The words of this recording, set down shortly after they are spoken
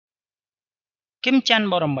គឹមច័ន្ទ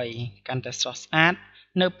បរមីកាន់តែស្រស់ស្អាត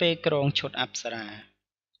នៅពេលគ្រងឈុតអប្សរា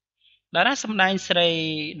តារាសម្ដែងស្រី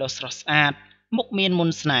ដ៏ស្រស់ស្អាតមុខមានម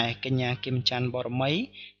ន្តស្នេហ៍កញ្ញាគឹមច័ន្ទបរមី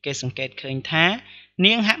គេសង្កេតឃើញថា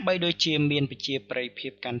នាងហាក់បីដូចជាមានប្រជាប្រិយភា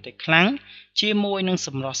ពកាន់តែខ្លាំងជាមួយនឹងស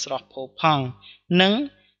ម្រស់ស្រស់ផូរផង់និង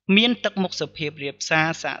មានទឹកមុខសុភាពរាបសារ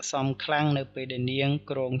ស័ក្តិសមខ្លាំងនៅពេលដែលនាង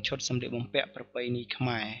គ្រងឈុតសម្លៀកបំពាក់ប្រពៃណីខ្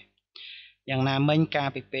មែរយ៉ាងណាមិញការ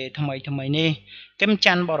ពីពេលថ្មីនេះគឹម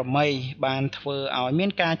ច័ន្ទបរមីបានធ្វើឲ្យមា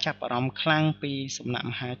នការចាប់អារម្មណ៍ខ្លាំងពីសំណាក់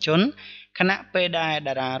មហាជនខណៈពេលដែល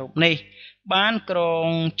តារារូបនេះបានគ្រង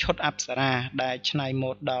ឈុតអប្សរាដែលច្នៃ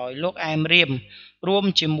ម៉ូដដោយលោកអែមរៀមរួម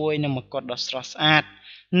ជាមួយនឹងមកុដដ៏ស្រស់ស្អាត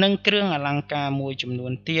និងគ្រឿងអលង្ការមួយចំនួ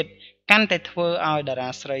នទៀតកាន់តែធ្វើឲ្យតារា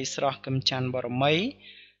ស្រីស្រស់គឹមច័ន្ទបរមី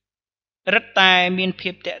រឹតតែមានភា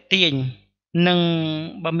ពទាក់ទាញនិង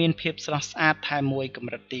បើមានភាពស្រស់ស្អាតថែមមួយក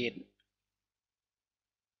ម្រិតទៀត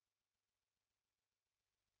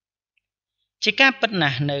ជាការពិតណា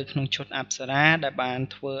ស់នៅក្នុងឈុតអប្សរាដែលបាន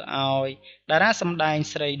ធ្វើឲ្យតារាសម្ដែង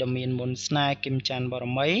ស្រីដ៏មានមន្តស្នេហ៍គឹមច័ន្ទបរ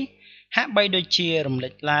មីហាក់បីដូចជារំលេ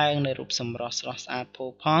ចឡើងនៅរូបសម្រស់ស្រស់ស្អាតផូ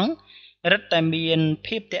រផង់រឹតតែមាន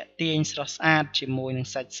ភាពទាក់ទាញស្រស់ស្អាតជាមួយនឹង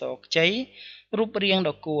សាច់សខ្ចីរូបរាង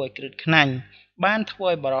ដ៏គួរឲ្យក្រឹតខ្នាញ់បានធ្វើ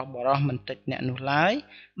ឲ្យបរោះមិនតិចអ្នកនោះឡើយ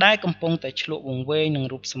ដែលកំពុងតែឆ្លក់វង្វេងនឹង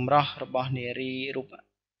រូបសម្រស់របស់នា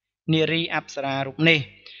រីអប្សរារូបនេះ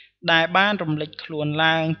ដែលបានរំលេចខ្លួន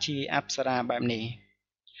ឡើងជាអប្សរាបែបនេះ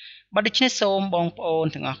បើដូច្នេះសូមបងប្អូន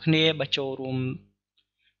ទាំងអស់គ្នាបើចូលរួម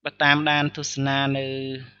តាមដានទស្សនានៅ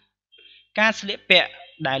ការស្លៀកពាក់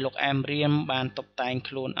ដែលលោកអែមរៀមបានតុបតែង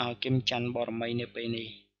ខ្លួនឲ្យគឹមច័ន្ទបរមីនៅពេលនេះ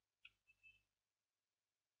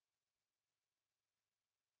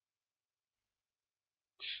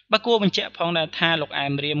បើគួរបញ្ជាក់ផងដែរថាលោកអែ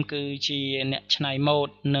មរៀមគឺជាអ្នកច្នៃម៉ូដ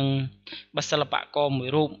និងសិល្បករមួយ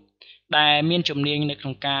រូបដែលមានជំនាញនៅក្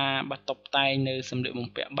នុងការតុបតែងនៅសម្លៀកបំ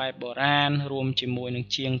ពាក់បែបបុរាណរួមជាមួយនឹង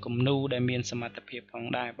ជាងគំនូរដែលមានសមត្ថភាពផង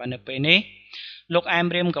ដែរបាទនៅពេលនេះលោកអែម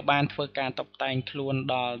រៀមក៏បានធ្វើការតុបតែងខ្លួន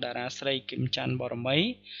ដល់តារាស្រីគឹមច័ន្ទបរមី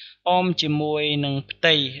អមជាមួយនឹងផ្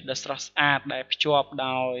ទៃដ៏ស្រស់ស្អាតដែលភ្ជាប់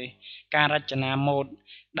ដោយការរចនាម៉ូដ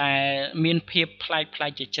ដែលមានភាពប្លែក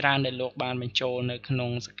ៗជាច្រើនដែលលោកបានបញ្ចូលនៅក្នុ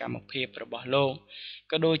ងសកម្មភាពរបស់លោក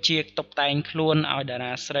ក៏ដូចជាតុបតែងខ្លួនឲ្យតា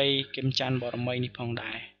រាស្រីគឹមច័ន្ទបរមីនេះផង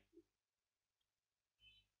ដែរ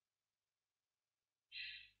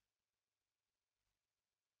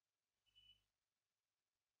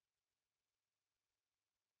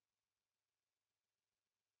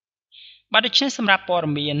បាទដូច្នេះសម្រាប់ព័ត៌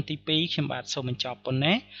មានទី2ខ្ញុំបាទសូមបញ្ចប់ប៉ុណ្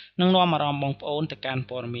ណេះនឹងនាំអារម្មណ៍បងប្អូនទៅកាន់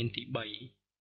ព័ត៌មានទី3